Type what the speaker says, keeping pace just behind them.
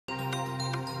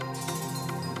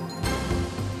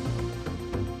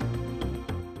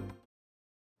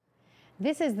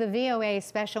This is the VOA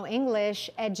Special English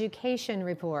Education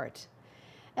Report.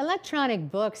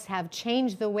 Electronic books have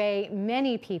changed the way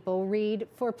many people read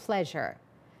for pleasure.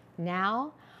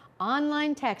 Now,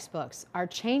 online textbooks are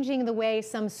changing the way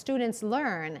some students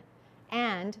learn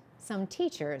and some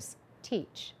teachers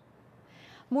teach.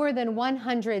 More than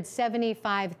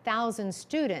 175,000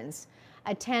 students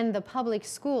attend the public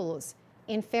schools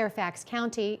in Fairfax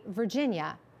County,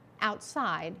 Virginia,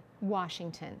 outside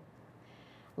Washington.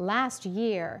 Last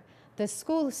year, the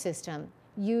school system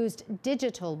used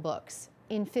digital books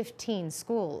in 15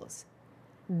 schools.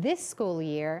 This school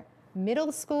year,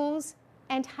 middle schools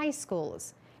and high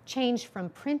schools changed from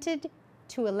printed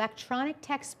to electronic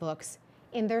textbooks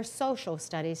in their social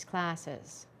studies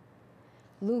classes.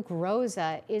 Luke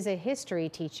Rosa is a history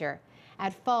teacher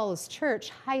at Falls Church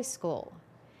High School.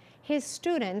 His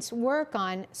students work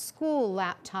on school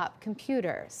laptop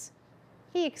computers.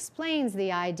 He explains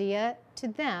the idea to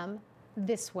them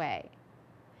this way.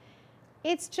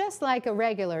 It's just like a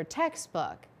regular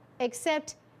textbook,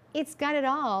 except it's got it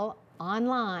all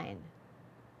online.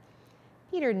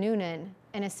 Peter Noonan,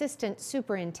 an assistant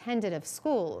superintendent of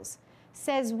schools,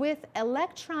 says with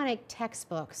electronic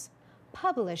textbooks,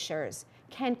 publishers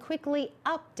can quickly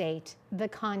update the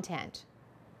content.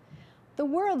 The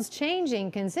world's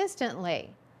changing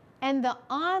consistently, and the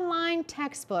online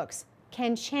textbooks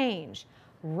can change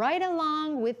right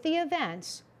along with the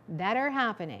events that are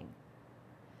happening.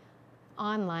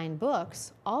 Online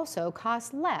books also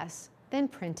cost less than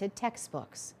printed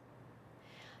textbooks.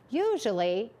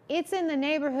 Usually, it's in the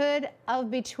neighborhood of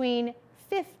between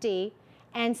 $50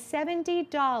 and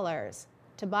 $70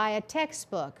 to buy a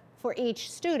textbook for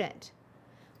each student,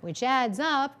 which adds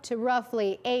up to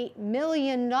roughly $8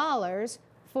 million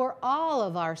for all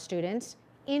of our students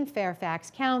in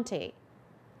Fairfax County.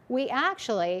 We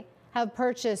actually have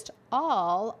purchased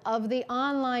all of the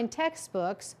online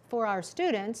textbooks for our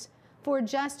students for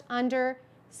just under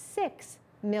 $6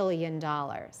 million.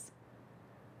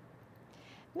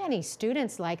 Many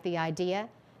students like the idea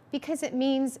because it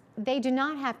means they do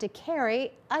not have to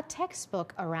carry a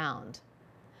textbook around.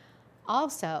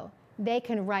 Also, they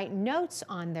can write notes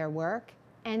on their work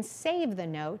and save the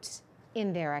notes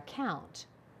in their account.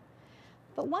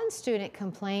 But one student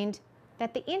complained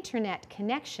that the internet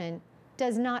connection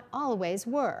does not always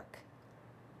work.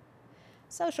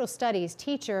 Social studies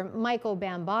teacher Michael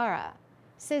Bambara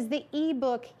says the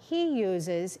e-book he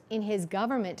uses in his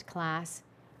government class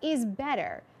is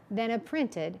better than a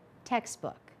printed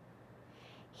textbook.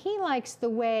 He likes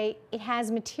the way it has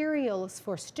materials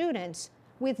for students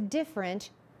with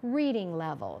different reading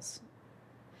levels.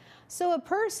 So a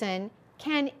person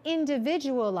can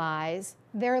individualize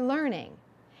their learning,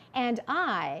 and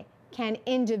I can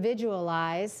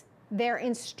individualize their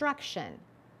instruction.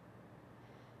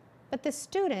 But the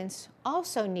students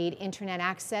also need internet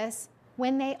access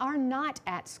when they are not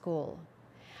at school.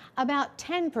 About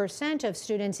 10% of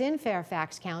students in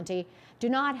Fairfax County do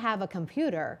not have a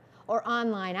computer or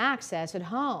online access at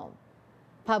home.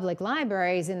 Public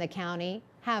libraries in the county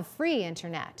have free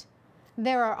internet.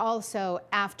 There are also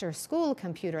after-school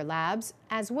computer labs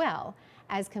as well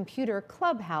as computer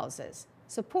clubhouses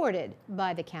supported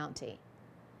by the county.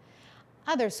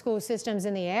 Other school systems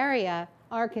in the area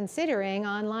are considering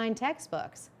online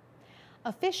textbooks.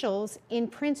 Officials in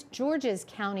Prince George's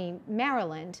County,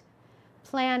 Maryland,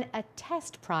 plan a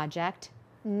test project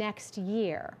next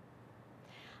year.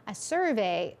 A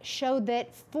survey showed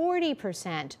that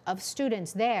 40% of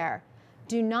students there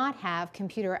do not have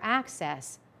computer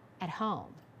access at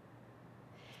home.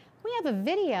 We have a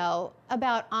video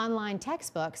about online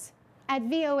textbooks at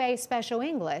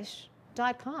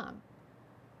voaspecialenglish.com.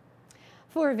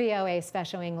 For VOA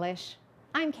Special English,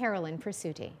 I'm Carolyn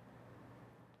Persutti.